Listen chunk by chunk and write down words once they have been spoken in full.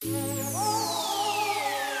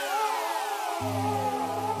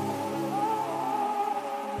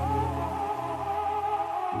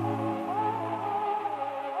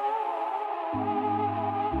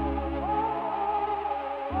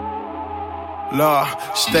Lord,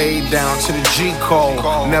 stay down to the G code.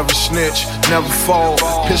 Never snitch, never fold.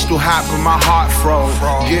 Pistol hot but my heart froze.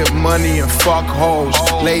 Get money and fuck hoes.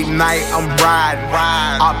 Late night I'm riding.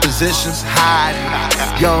 Oppositions hiding.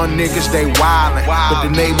 Young niggas they wildin', but the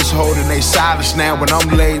neighbors holding they silence now when I'm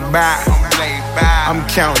laid back. I'm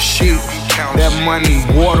counting sheep. That money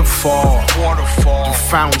waterfall. The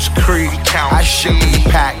fountains creek. I ship them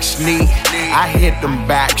packs neat. I hit them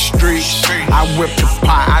back streets. I whip the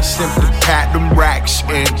pot. I simply pat them racks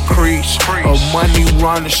increase. A money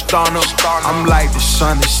runner stunner. I'm like the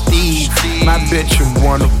son of Steve. My bitch a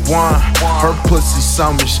 1 of 1. Her pussy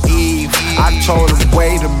summer's eve. I told him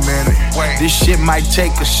wait a minute. This shit might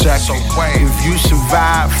take a second. If you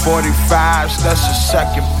survive 45s, that's a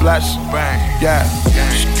second blessing. Yeah,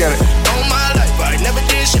 just get it. All my life, I never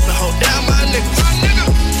did shit but hold down my niggas.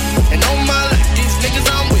 And all my life, these niggas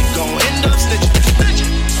I'm with gon' end up snitching.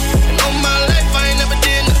 And all my life, I ain't never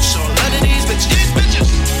did nothing, so none of these bitches.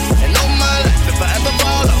 And all my life, if I ever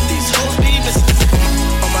fall off, these hoes be missing.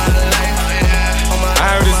 All my life, all my life. I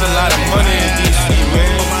heard there's a lot of money in DC,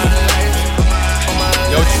 man. All my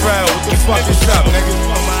life, Yo, Trel, what the fuck is up, nigga?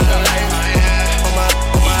 all my life, all my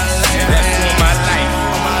life. That's on my life.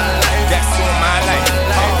 That's on my life.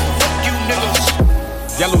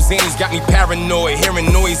 Yellow Zannies got me paranoid, hearing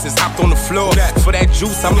noises, hopped on the floor. For that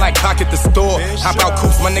juice, I'm like pocket the store. How about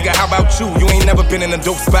coops, my nigga, how about you? You ain't never been in a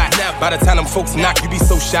dope spot. By the time them folks knock, you be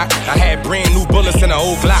so shocked. I had brand new bullets in an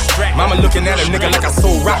old Glock. Mama looking at a nigga like I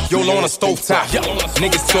sold rock, YOLO on a stovetop.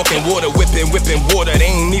 Niggas talking water, whipping water,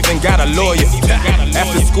 they ain't even got a lawyer.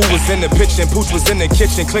 After school was in the pitch and Pooch was in the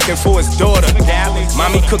kitchen clicking for his daughter.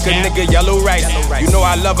 Mommy cook a nigga yellow rice. You know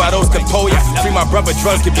I love how those can pull ya. Free my brother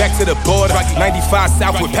drugs, get back to the border. 95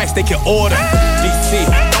 South with packs they can order. DC,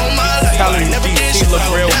 telling you DC look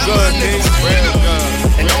real good, nigga. Real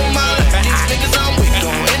good. And all my life, these niggas I'm with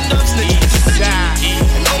gon' end up snitching.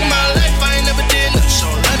 And all my life, I ain't never did nothing, so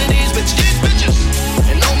none of these bitches.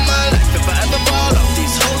 And all my life, if I ever fall off,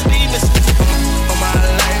 these hoes be missing. All my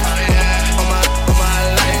life, all my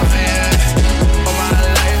life, all my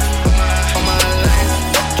life, all my life.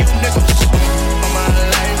 Fuck you niggas. All my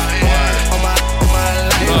life, all my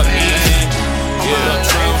life. Look, man. Yeah,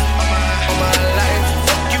 Trel. All my life,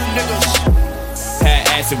 fuck you niggas. Had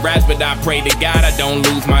acid raps, but I pray to God I don't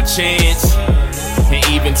lose my chance. And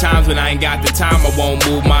even times when I ain't got the time, I won't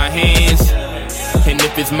move my hands. And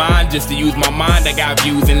if it's mine, just to use my mind, I got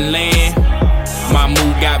views in land. My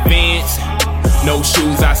mood got Vans. No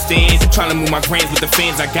shoes, I stand. Tryna move my grands with the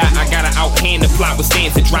fans I gotta outhand the plot with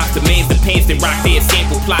stands and drops. The mans, the pants that rock their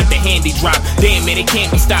sample plot, the handy drop. Damn man, it can't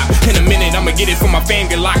be stopped. In a minute, I'ma get it from my fam,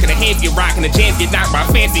 get locked, and the hands get rockin', the jams get knocked by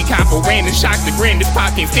fancy copper. Ran and shocked the grand, this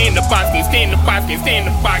pop can't stand the box, can't stand the box, can't stand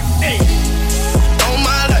the box. Hey.